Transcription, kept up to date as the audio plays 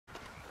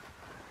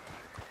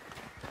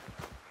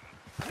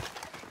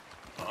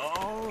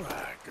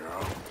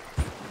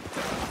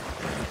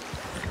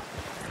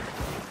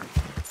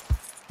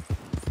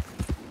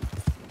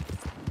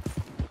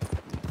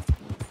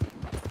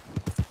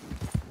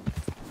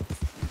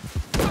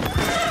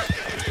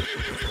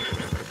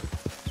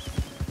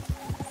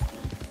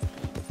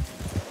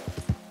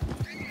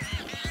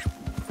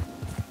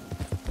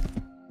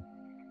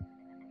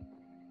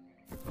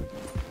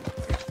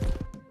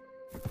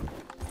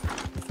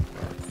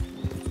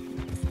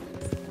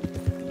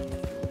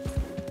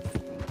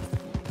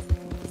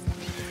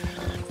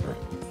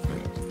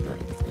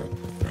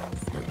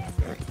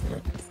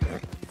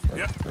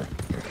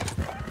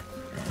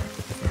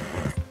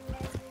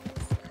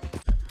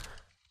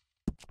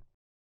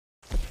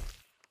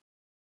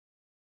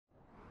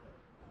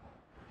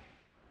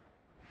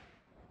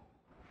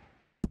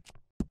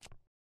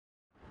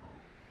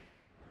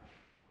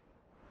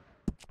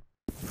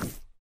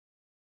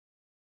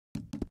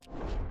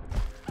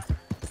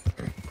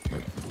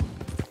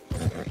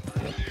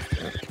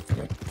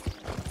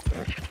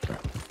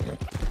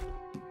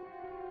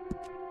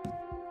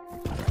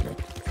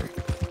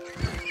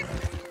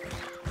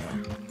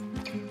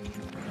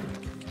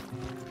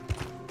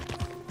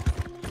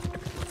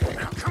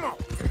Come on.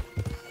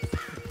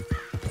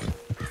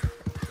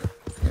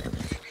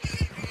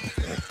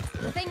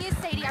 The thing is,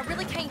 Sadie, I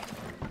really can't.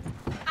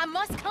 I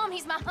must come.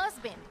 He's my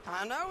husband.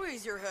 I know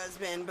he's your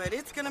husband, but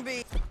it's gonna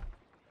be...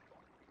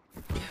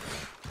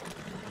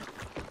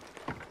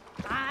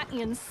 I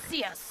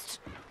insist.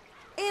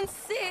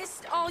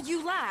 Insist all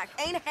you like.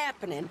 Ain't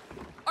happening.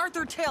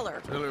 Arthur, tell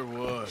her. Tell her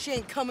what? She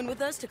ain't coming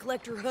with us to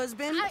collect her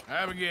husband.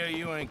 Abigail,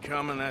 you ain't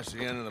coming. That's the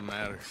end of the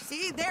matter.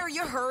 See, there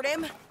you heard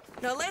him.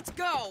 Now let's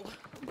go.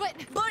 But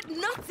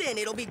Nothing.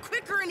 It'll be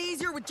quicker and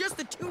easier with just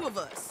the two of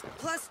us.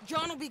 Plus,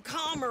 John will be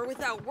calmer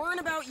without worrying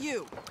about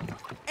you.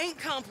 Ain't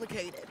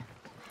complicated.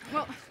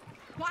 well,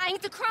 I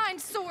ain't the crying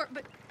sort,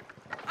 but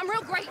I'm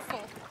real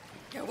grateful.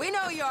 Yeah, we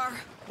know you are.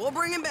 We'll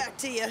bring him back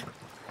to you.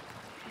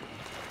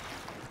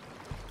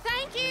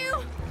 Thank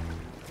you.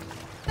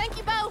 Thank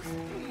you both.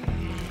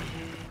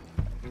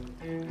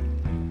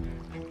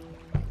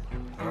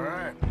 All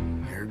right,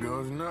 here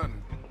goes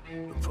nothing.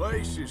 The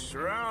place is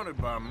surrounded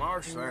by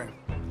marshland.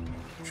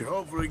 Should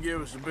hopefully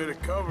give us a bit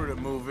of cover to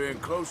move in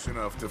close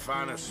enough to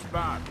find a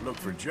spot and look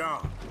for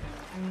John.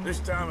 This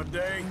time of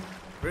day,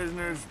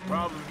 prisoners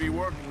probably be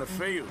working the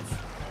fields.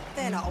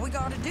 Then all we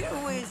gotta do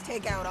is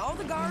take out all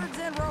the guards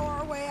and row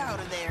our way out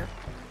of there.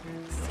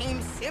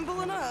 Seems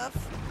simple enough.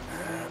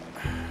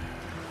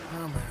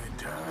 How many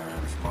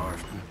times,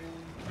 Marston?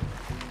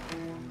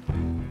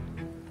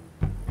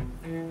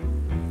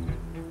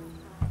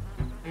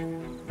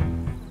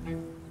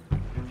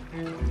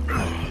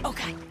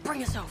 Okay,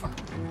 bring us over.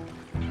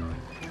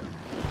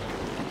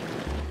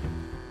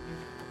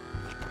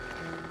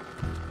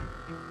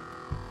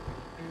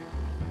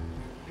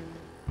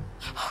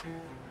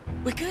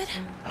 We good?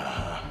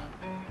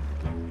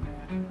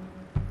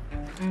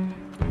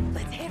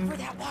 Let's head for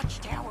that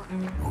watchtower.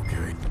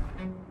 Okay.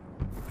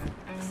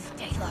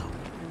 Stay low.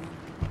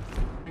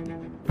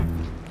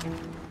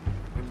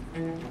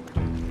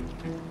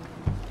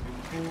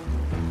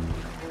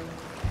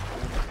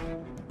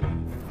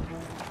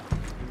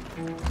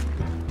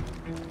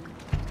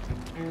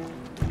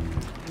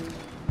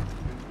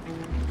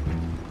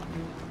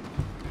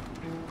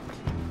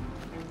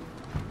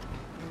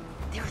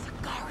 There's a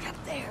guard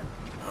up there.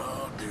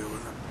 I'll deal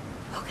with him.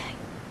 Okay,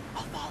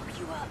 I'll follow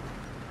you up.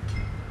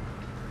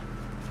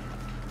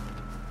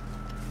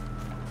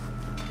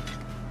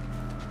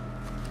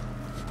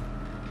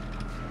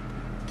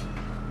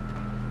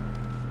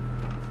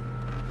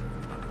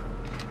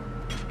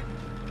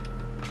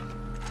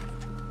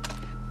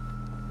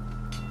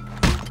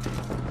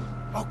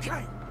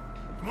 Okay,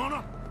 come on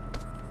up.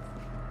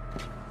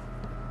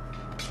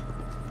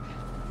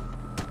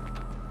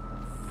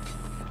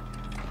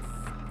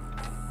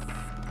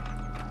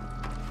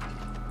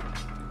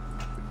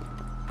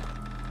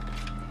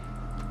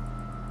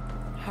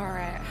 All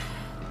right.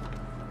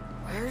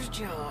 Where's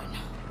John?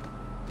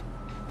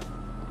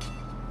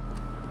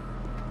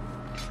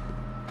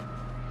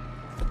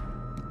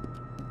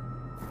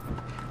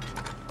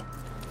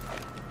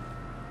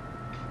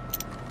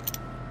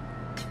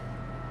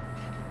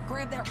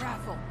 Grab that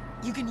rifle.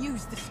 You can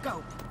use the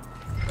scope.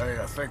 Hey,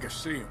 I think I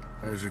see him.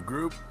 There's a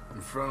group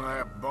in front of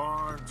that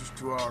barn just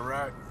to our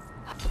right.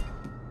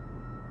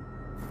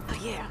 Oh,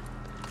 yeah.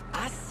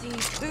 I see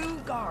 2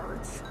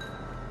 guards.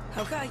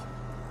 Okay.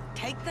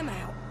 Take them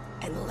out,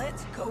 and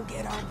let's go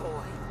get our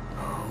boy.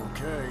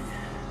 Okay.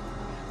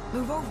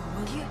 Move over,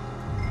 will you?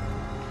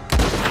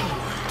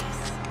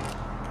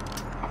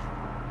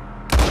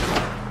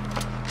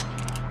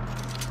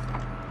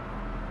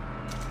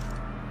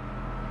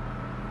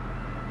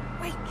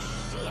 Wait,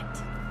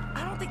 shit!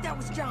 I don't think that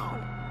was John.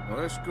 Well,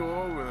 let's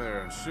go over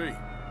there and see.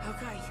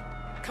 Okay,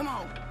 come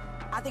on.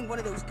 I think one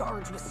of those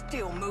guards was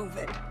still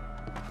moving.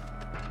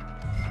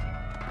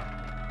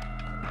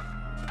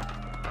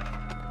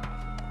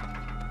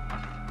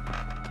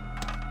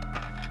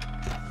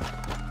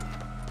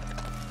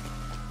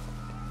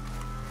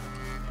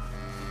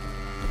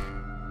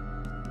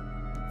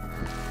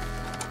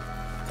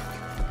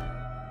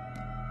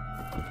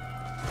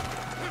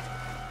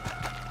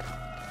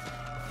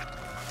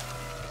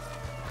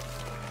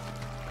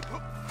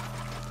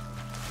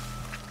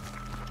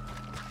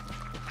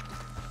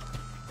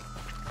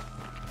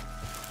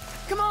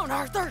 Come on,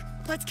 Arthur.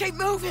 Let's keep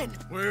moving.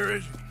 Where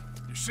is he?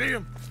 You see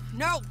him?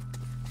 No.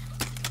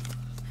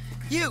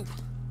 You.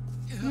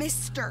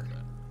 Mister.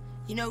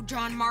 You know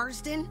John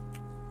Marsden?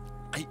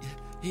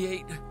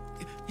 He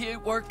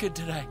ain't working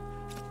today.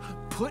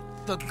 Put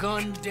the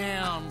gun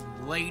down,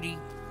 lady.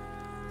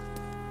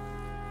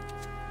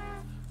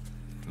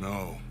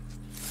 No.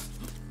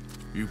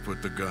 You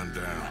put the gun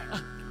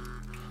down.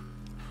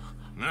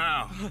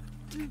 Now.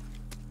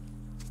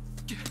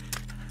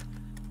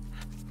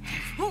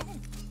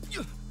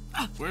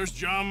 Where's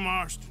John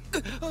Marston?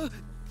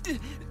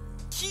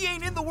 He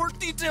ain't in the work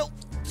detail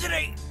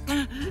today.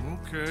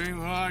 Okay,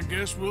 well, I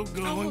guess we'll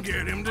go and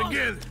get him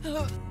together.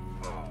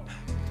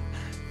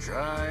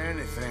 Try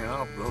anything,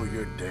 I'll blow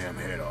your damn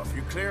head off.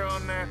 You clear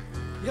on that?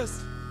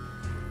 Yes,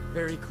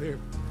 very clear.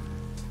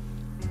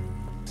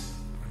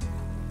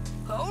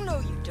 Oh, no,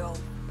 you don't.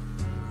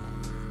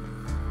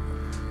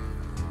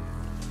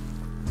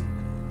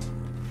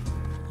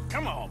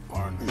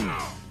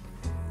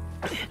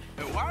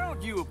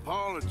 heard you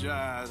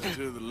apologize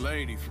to the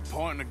lady for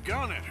pointing a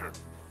gun at her.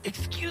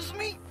 Excuse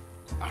me?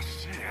 I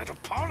said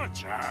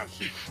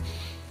apologize.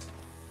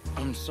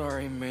 I'm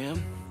sorry,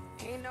 ma'am.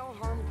 Ain't no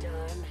harm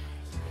done.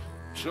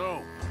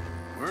 So,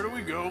 where do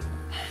we go?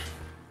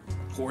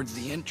 Towards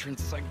the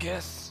entrance, I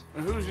guess.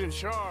 And who's in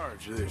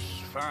charge of this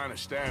fine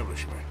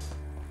establishment?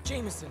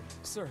 Jameson,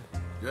 sir.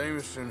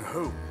 Jameson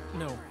who?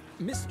 No,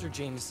 Mr.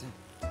 Jameson.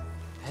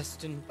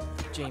 Heston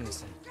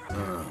Jameson.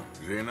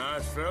 Is he a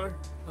nice feller?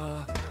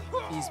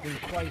 He's been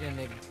quite an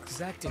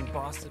exacting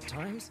boss at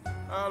times.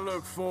 I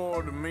look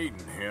forward to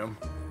meeting him.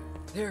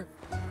 They're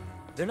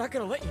not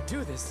gonna let you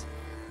do this.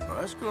 Well,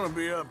 that's gonna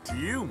be up to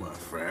you, my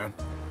friend.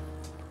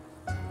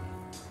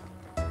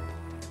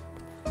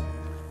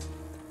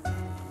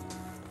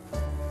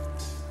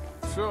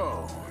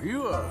 So,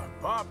 you a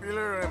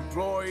popular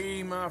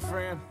employee, my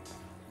friend?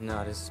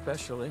 Not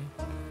especially.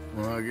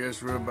 Well, I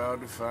guess we're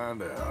about to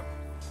find out.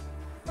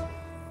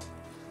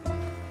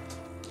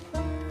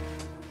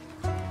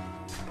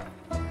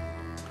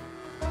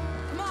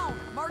 Come on,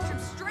 march him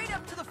straight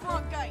up to the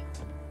front gate.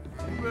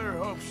 You better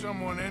hope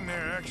someone in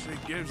there actually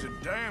gives a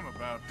damn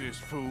about this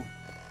fool.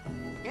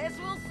 Guess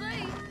we'll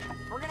see.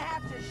 We're gonna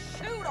have to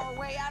shoot our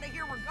way out of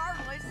here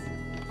regardless.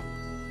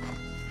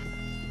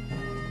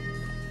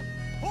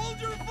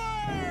 Hold your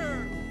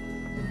fire!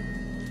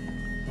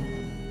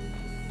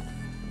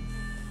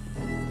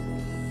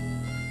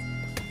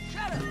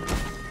 Shut up.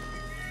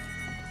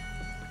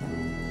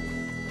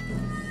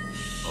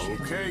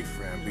 Okay,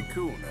 friend, be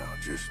cool now.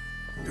 Just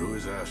do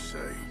as I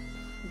say.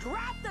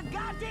 Drop the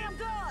goddamn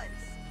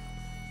guns!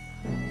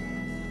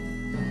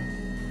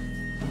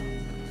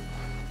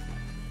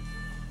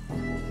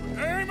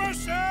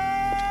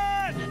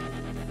 Jameson!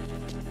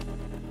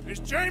 Is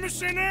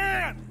Jameson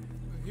in?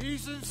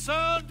 He's in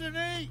Saint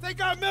Denis. They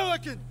got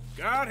Milliken.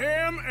 Got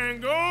him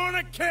and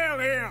gonna kill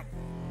him.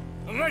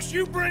 Unless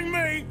you bring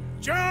me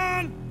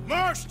John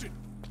Marston.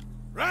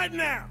 Right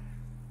now.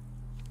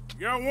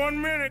 You got 1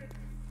 minute.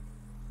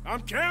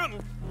 I'm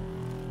counting.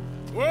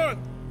 1,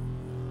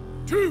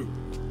 2,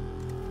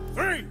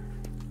 3.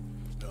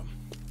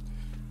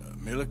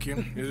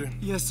 Milliken, is it?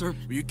 Yes, sir.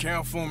 Will you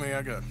count for me?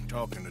 I got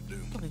talking to do.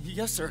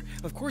 Yes, sir.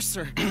 Of course,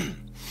 sir.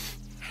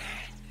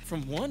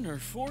 From 1 or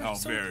 4? Oh,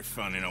 sir? very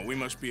funny. No, we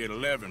must be at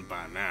 11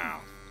 by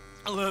now.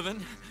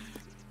 11,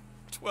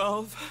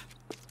 12,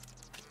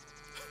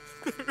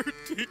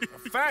 13,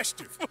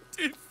 Faster.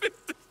 14,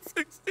 15,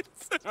 16,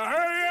 17. Now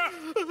hurry up!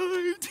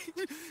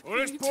 Well,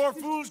 this poor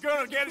fool's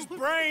gonna get his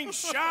brains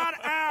shot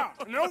out.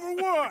 And over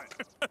what?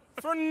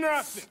 For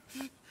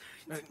nothing.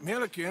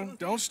 Milliken,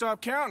 don't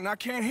stop counting. I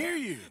can't hear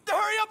you.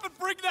 Hurry up and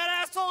bring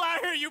that asshole out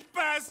here, you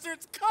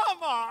bastards!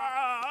 Come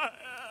on!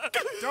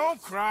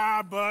 Don't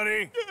cry,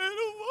 buddy. I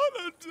don't want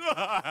to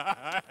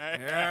die.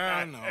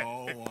 Yeah, I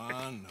know.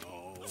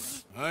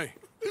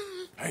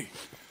 Hey,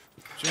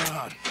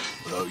 John.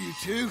 Hello, you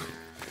two.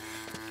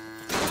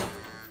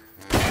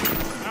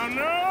 Now,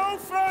 no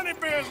funny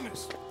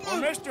business. Or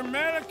Mr.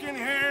 Milliken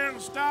here will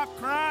stop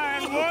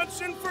crying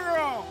once and for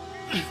all.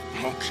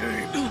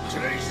 Okay,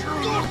 today's your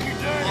lucky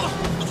day.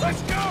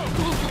 Let's go!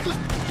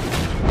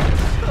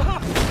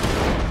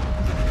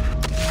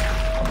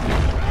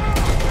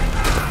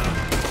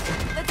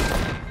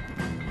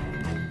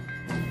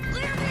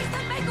 Clear these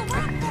and make a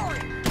run for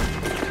it!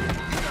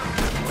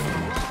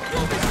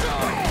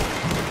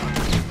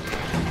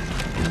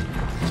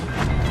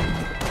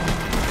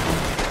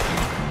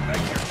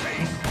 Make your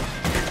peace.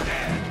 You're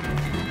dead.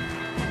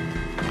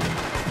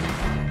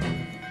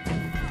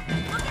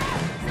 Look out!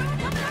 Someone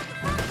coming out the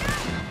front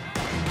gate!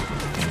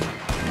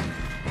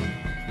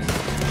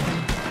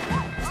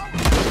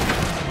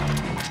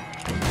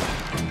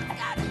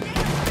 God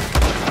damn!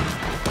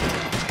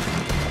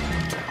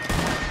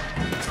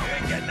 You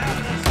ain't getting out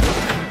of this.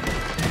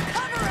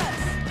 Cover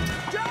us!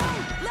 Joe,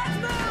 let's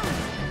move!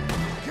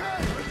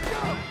 Okay, let's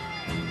go.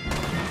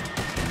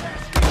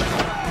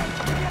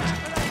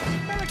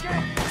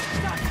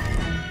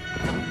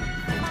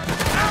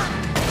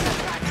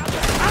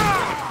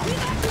 We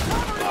got you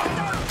covered,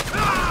 Arthur!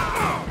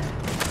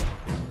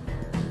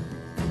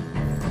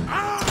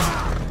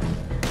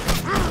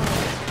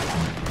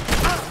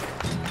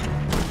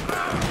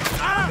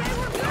 Okay,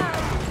 we're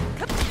good!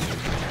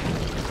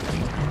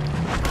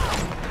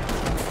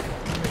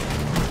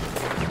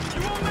 You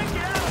won't make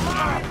it out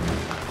alive.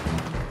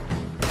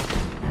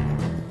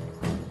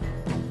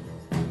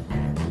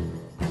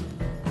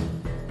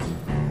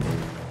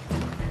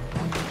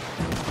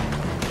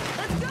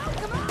 Let's go,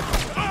 come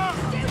on!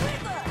 Stay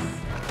with us!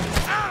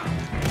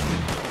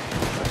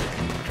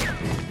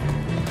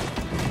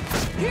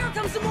 Here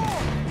comes some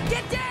more!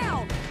 Get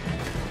down!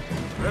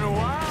 Been a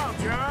while,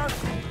 John.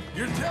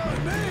 You're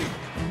telling me?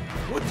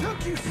 What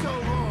took you so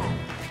long?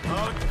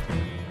 I'll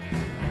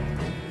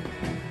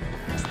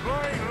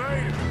explain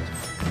later.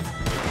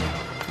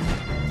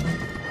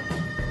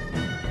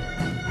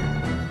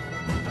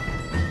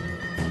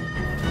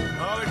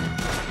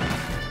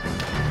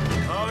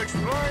 I'll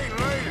explain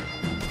later.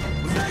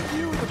 Was that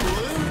you in the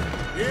balloon?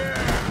 Yeah,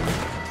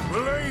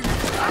 believe me.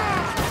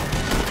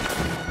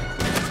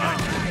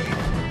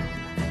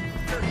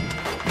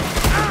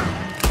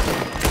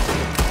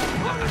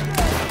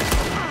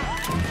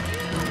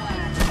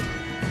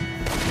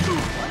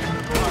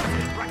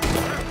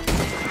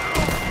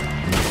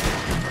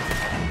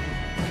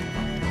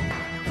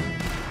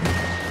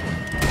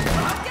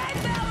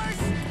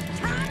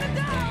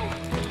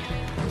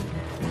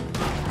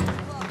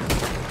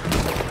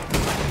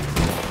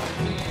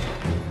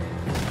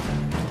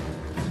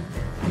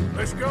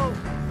 Let's go.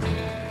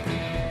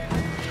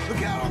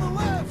 Look out on the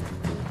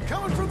left!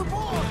 Coming from the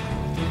bar!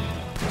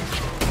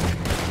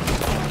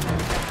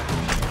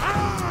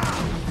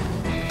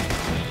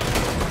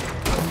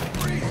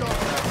 Freeze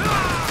on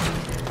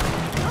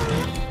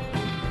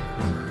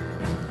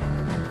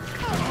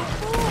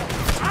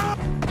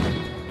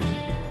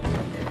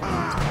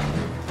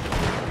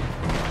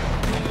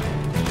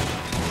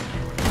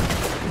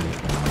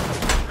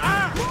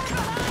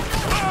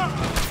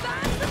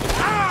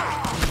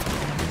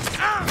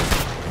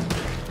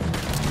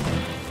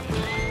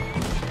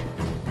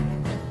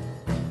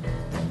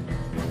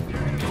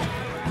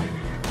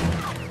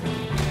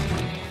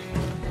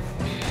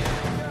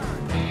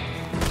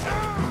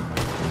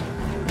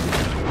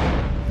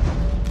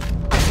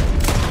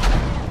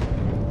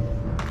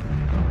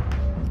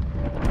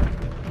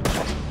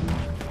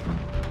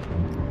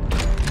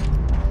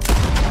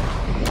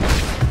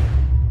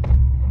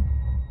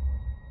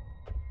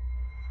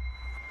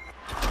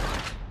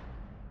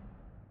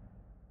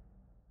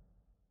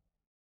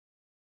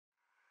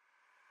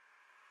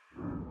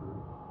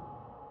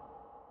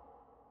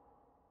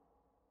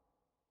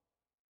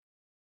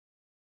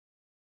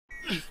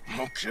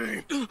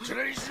Okay,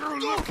 today's your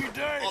lucky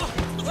day.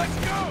 Let's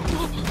go!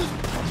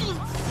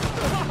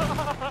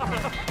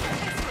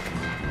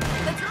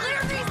 Let's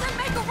clear these and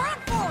make a run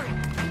for it!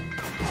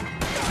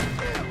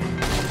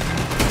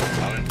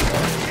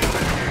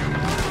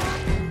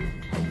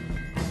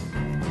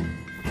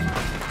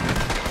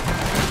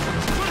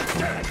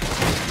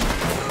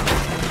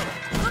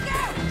 Look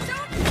out!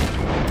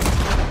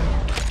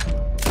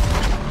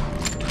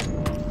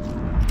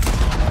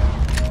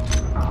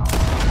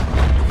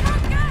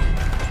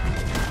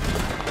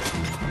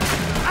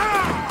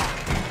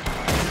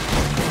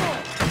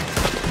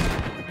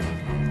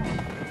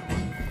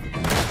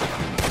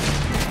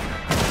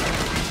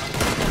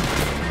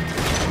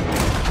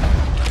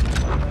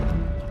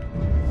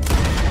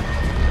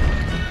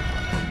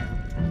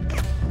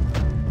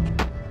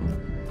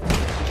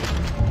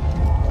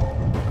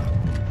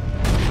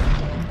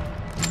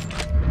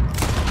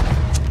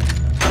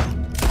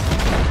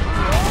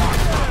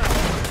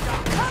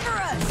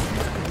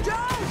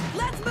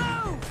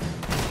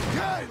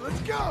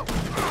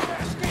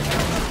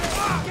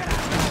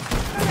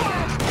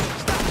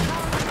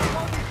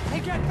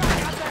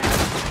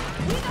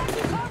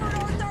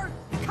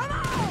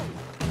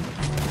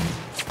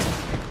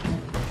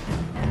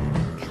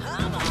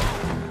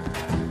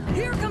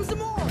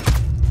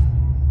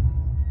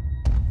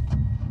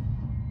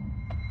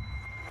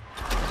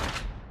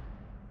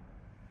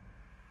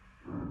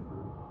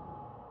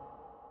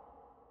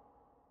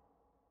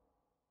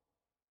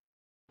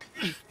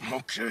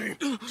 Okay,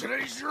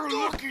 today's your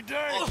lucky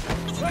day.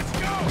 Let's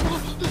go!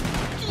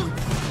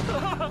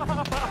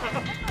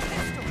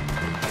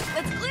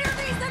 Let's clear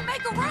these and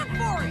make a run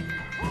for it!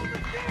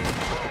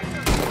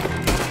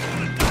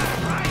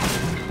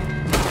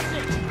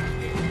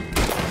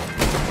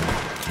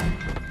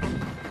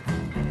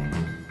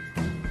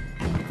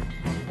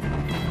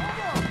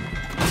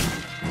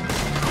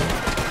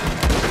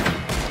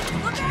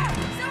 Look out!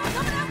 Someone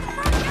coming out the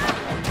front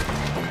gate!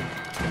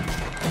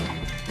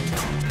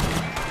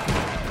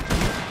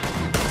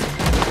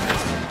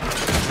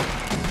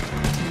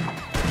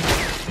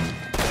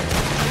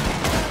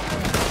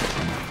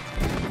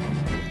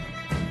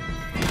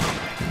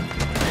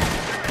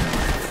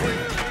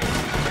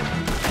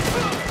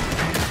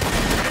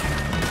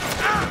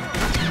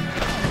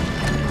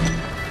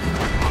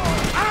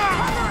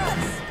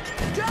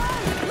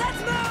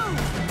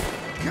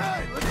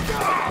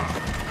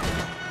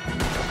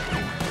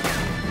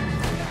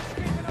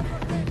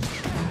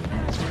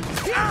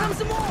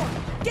 Some more!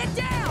 Get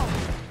down!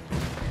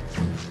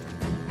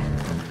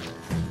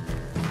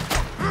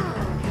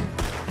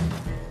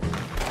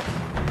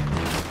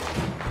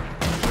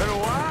 Been a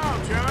while,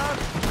 John.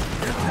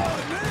 You're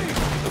telling me?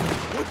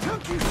 What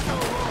took you so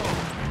long?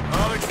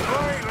 I'll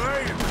explain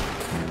later.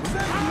 Was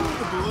that you in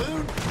the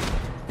balloon?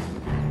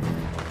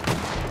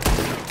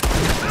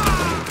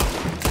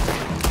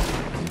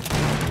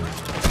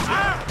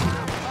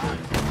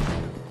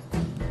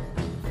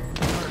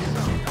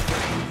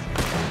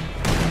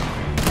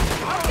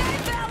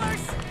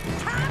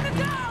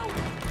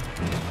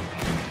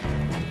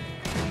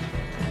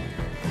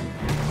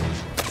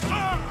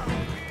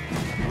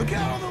 Look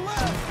out on the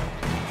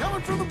left!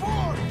 Coming from the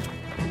board!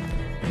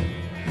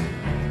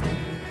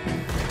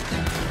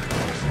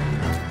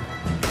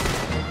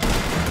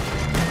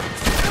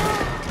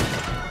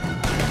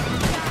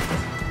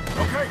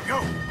 Okay, go!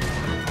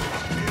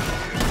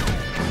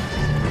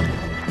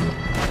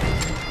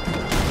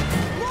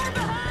 More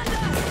behind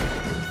us!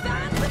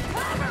 Find some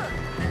cover!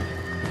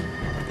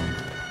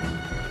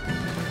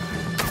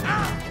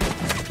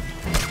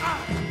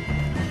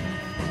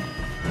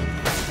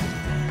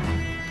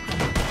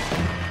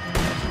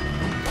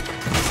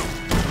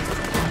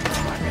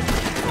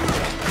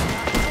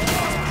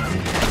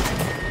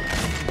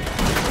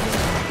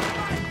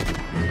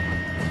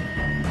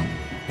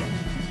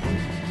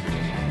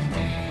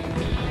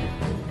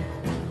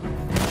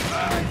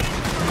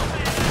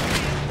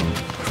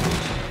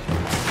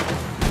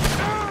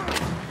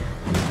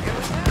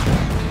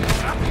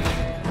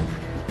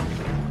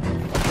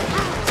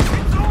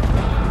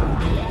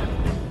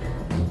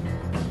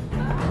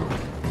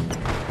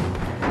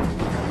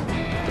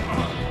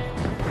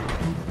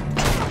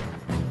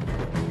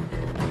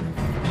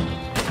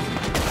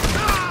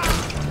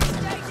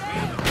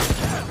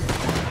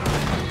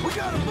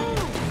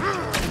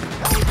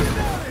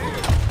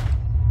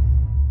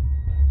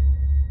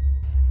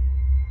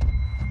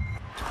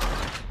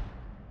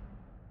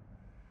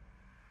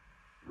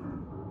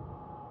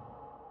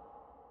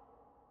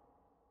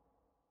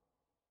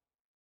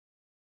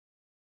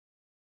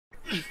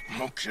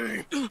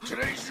 Okay,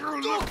 today's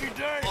your lucky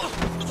day.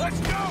 Let's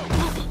go!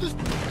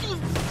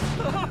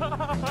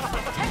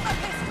 Take my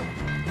pistol.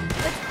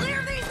 Let's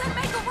clear these and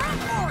make a run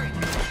for it.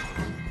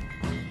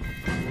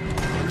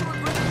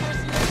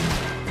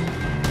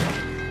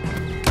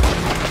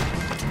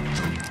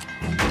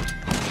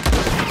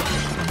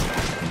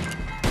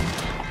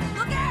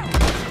 Look out!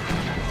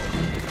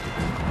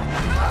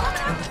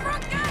 Coming out the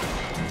front gate!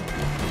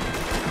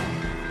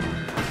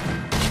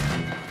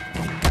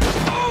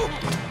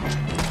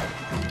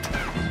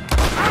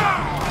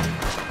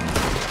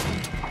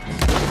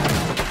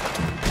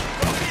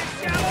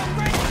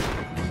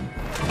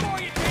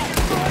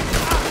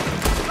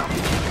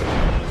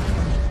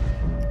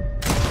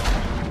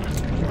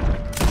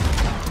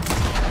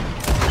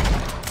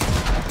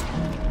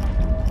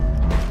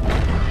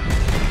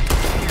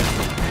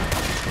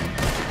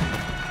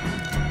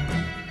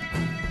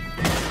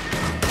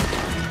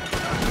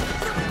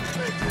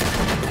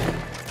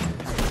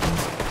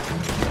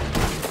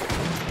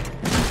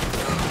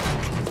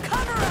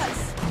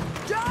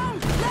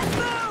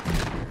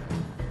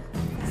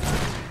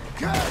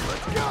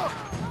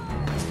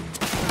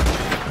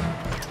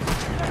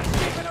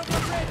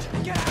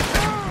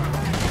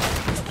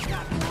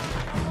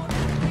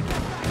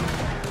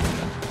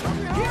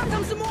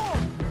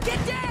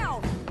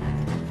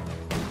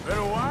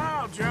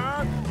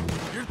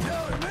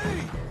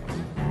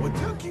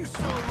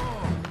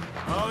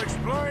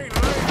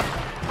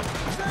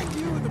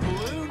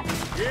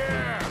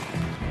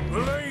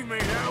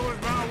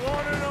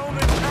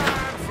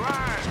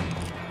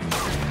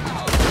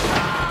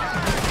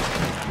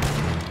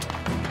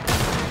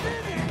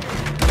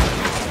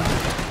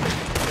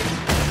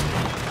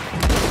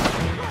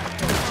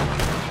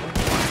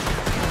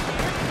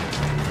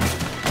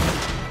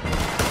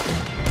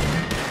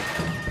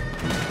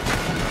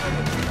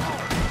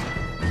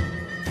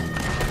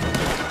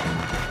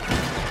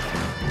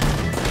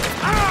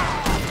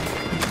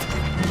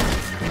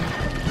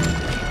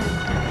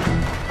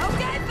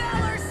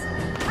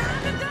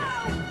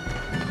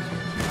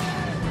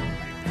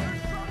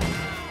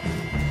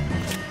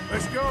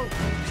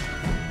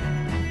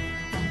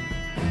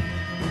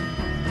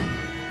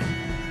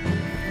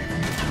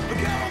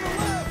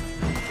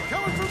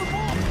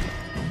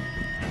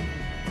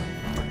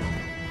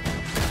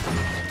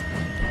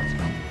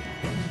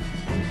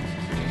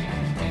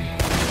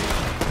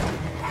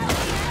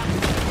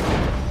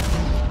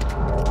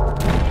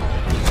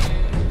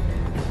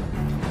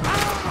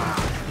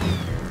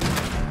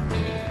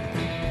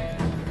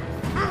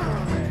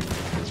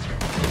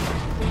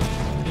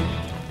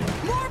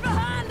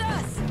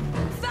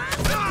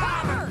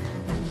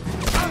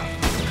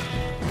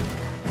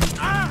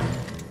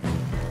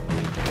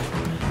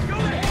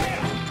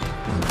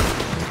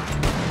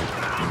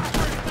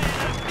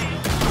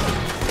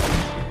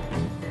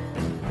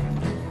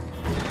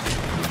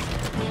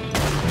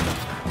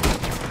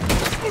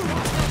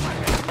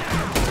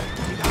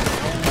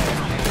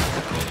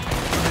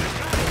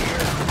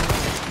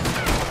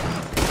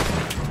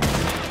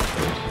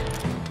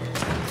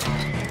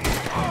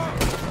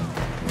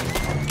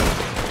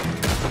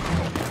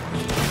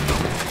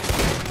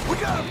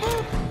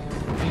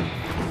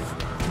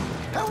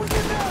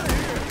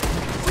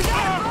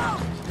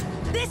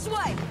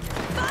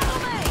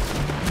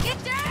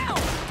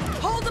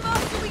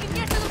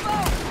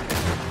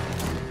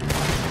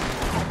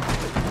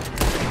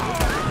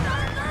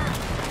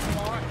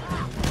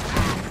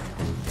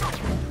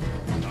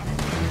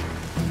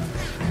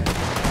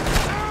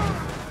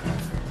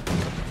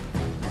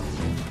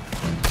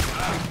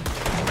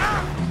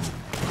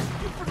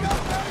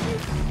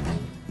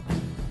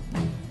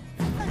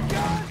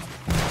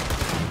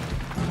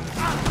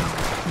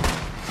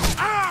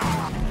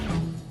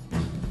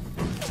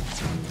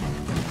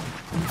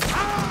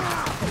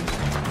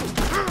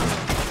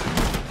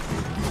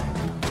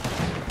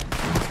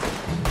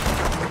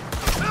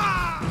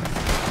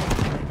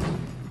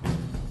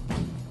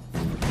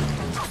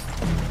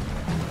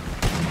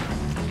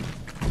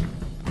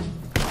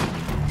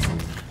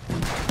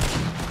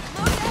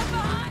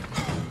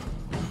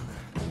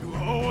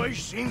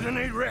 Seems I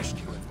need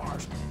rescuing,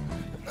 Marston.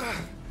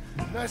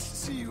 Nice to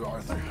see you,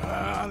 Arthur.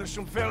 There's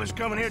some fellas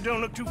coming here.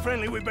 Don't look too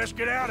friendly. We best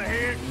get out of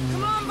here.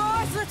 Come on,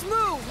 boys, let's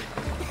move.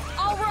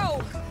 I'll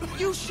roll.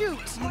 You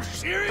shoot.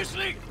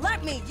 Seriously?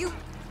 Let me.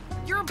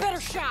 You're a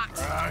better shot.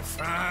 All right,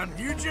 fine.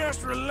 You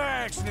just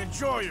relax and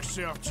enjoy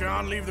yourself,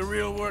 John. Leave the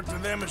real work to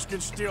them as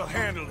can still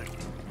handle it.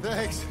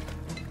 Thanks.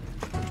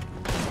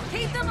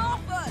 Keep them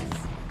off us.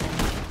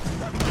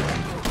 Turn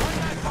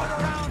that car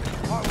around,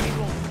 or we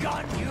will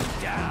gun you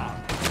down.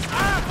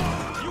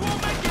 You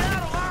won't make it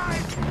out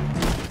alive!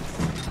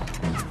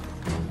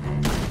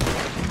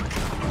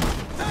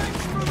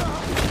 Thanks for the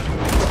help.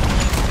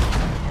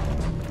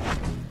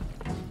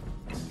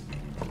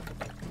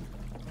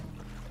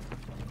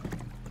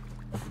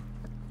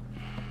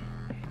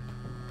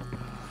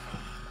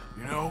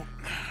 You know,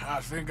 I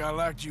think I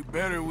liked you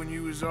better when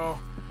you was all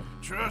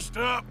trussed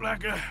up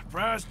like a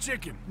prize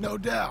chicken. No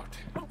doubt.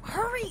 Oh,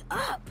 hurry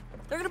up.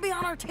 They're gonna be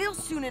on our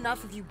tails soon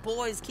enough if you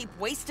boys keep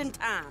wasting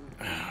time.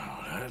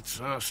 Oh,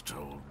 that's us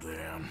told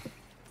them.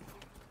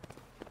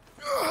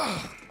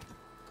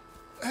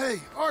 Hey,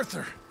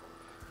 Arthur.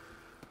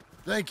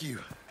 Thank you.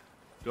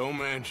 Don't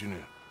mention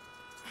it.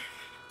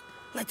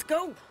 Let's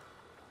go.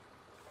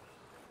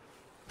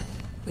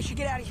 We should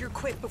get out of here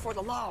quick before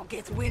the law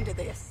gets wind of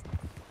this.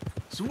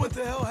 So what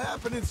the hell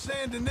happened in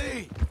Saint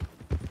Denis?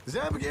 Is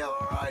Abigail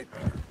all right?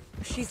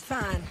 She's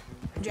fine.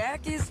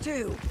 Jack is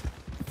too.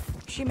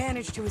 She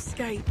managed to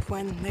escape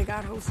when they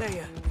got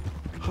Hosea.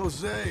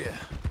 Hosea.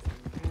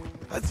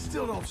 That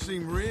still don't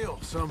seem real,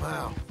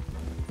 somehow.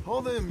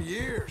 All them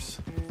years.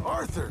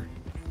 Arthur.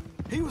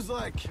 He was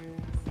like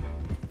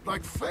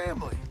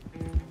family.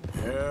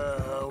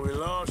 Yeah, we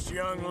lost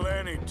young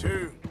Lenny,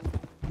 too.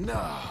 No.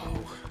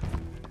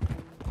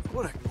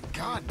 What a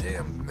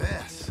goddamn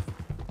mess.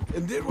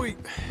 And did we...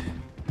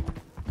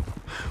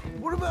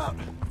 What about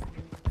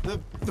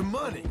the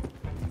money?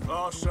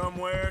 Lost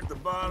somewhere at the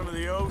bottom of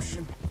the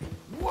ocean.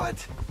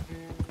 What?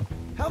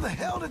 How the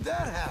hell did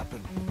that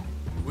happen?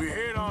 We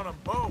hit on a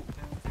boat.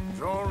 It's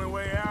the only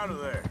way out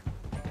of there.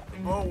 The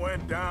boat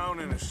went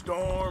down in a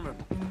storm,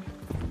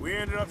 and we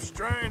ended up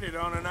stranded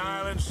on an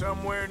island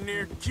somewhere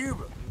near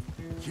Cuba.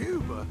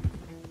 Cuba?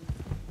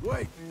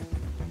 Wait,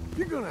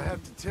 you're gonna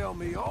have to tell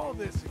me all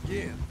this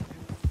again.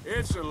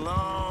 It's a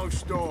long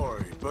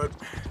story, but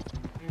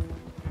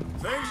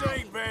things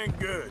ain't been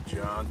good,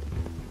 John.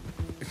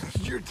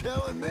 You're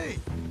telling me?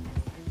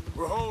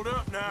 We're holed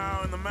up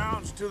now in the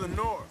mountains to the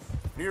north,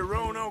 near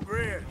Roanoke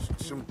Ridge,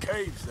 some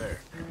caves there.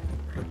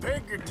 The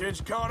Pinkertons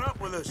caught up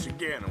with us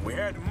again, and we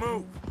had to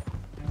move.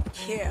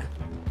 Yeah.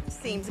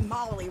 Seems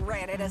Molly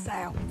ratted us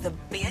out, the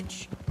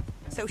bitch.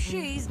 So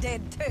she's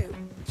dead too.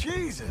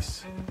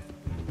 Jesus!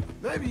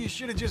 Maybe you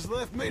should have just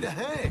left me to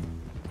hang.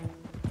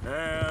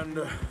 And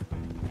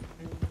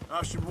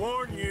I should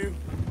warn you,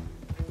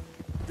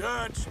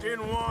 Dutch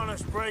didn't want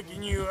us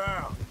breaking you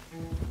out.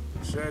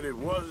 Said it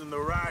wasn't the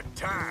right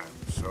time,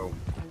 so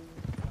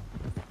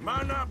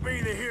might not be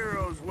the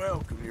hero's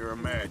welcome you're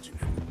imagining.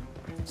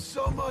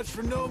 So much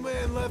for No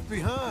Man Left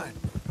Behind.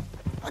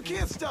 I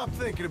can't stop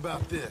thinking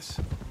about this.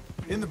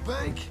 In the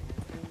bank,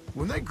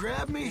 when they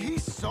grabbed me, he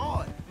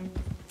saw it.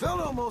 Felt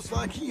almost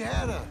like he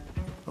had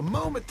a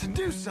moment to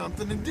do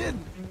something and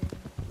didn't.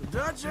 The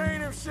Dutch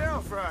ain't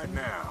himself right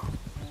now.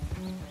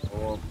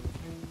 Or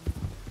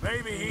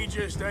maybe he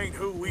just ain't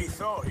who we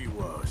thought he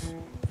was.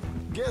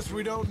 Guess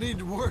we don't need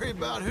to worry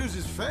about who's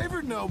his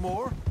favorite no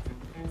more.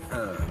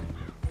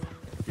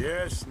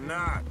 Guess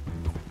not.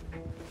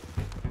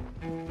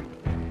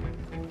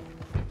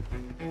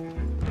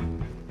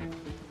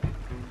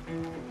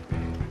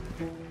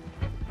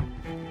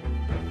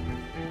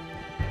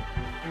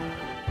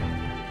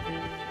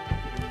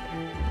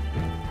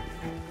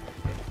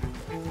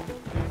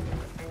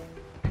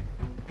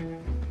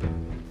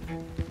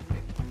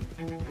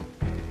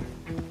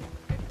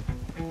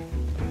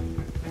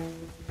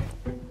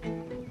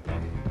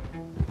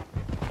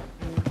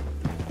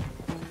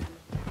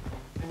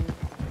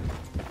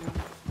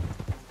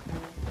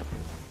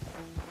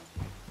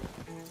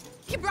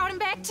 You brought him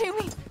back to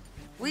me.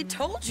 We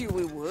told you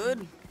we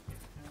would.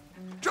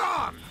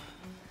 John!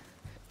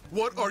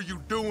 What are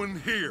you doing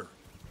here?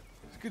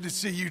 It's good to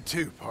see you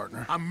too,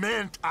 partner. I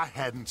meant I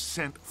hadn't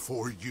sent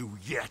for you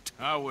yet.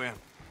 I went.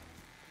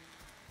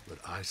 But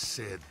I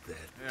said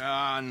that. Yeah,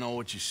 I know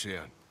what you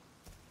said.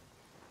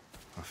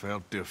 I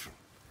felt different.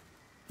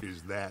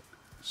 Is that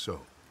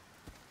so?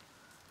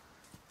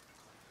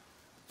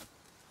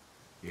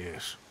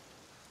 Yes.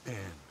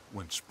 And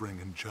when Spring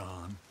and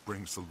John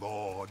brings the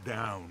law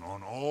down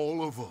on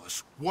all of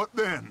us, what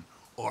then,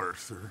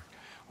 Arthur?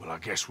 Well, I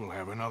guess we'll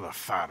have another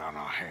fight on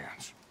our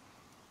hands.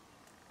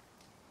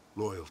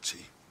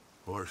 Loyalty,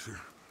 Arthur,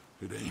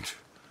 it ain't.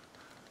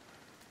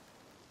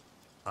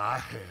 I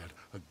had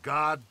a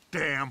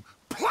goddamn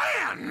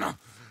plan!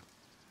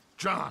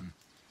 John,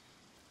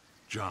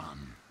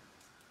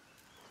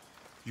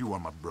 you are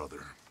my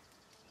brother.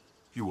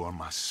 You are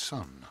my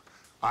son.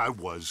 I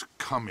was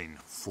coming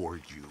for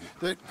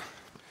you.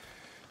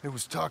 They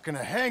was talking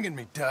of hanging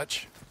me,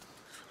 Dutch.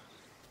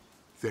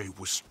 They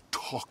was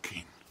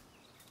talking.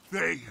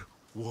 They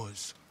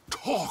was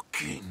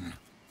talking.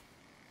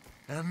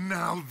 And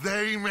now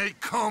they may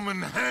come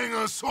and hang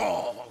us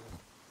all.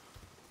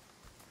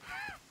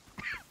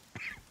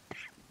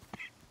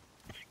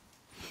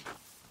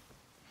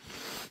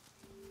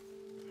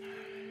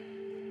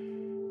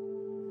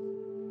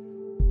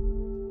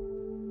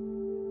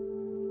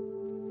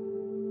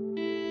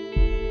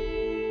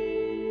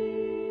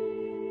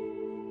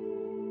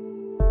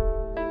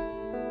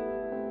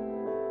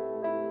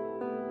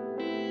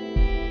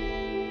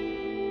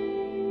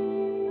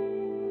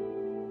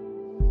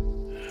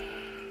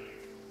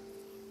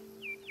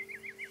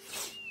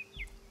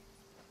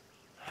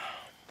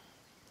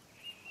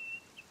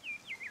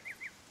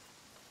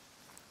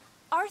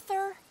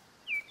 Arthur.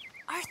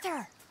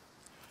 Arthur.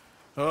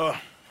 Oh,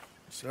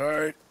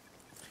 sorry.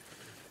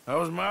 I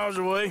was miles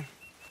away,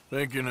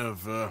 thinking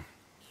of, I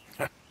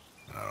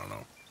don't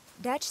know,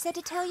 Dutch said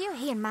to tell you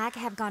he and Mike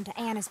have gone to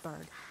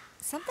Annesburg.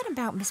 Something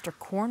about Mr.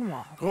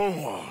 Cornwall.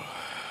 Cornwall.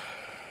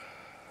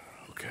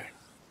 Okay.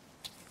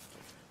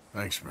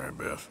 Thanks, Mary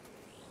Beth.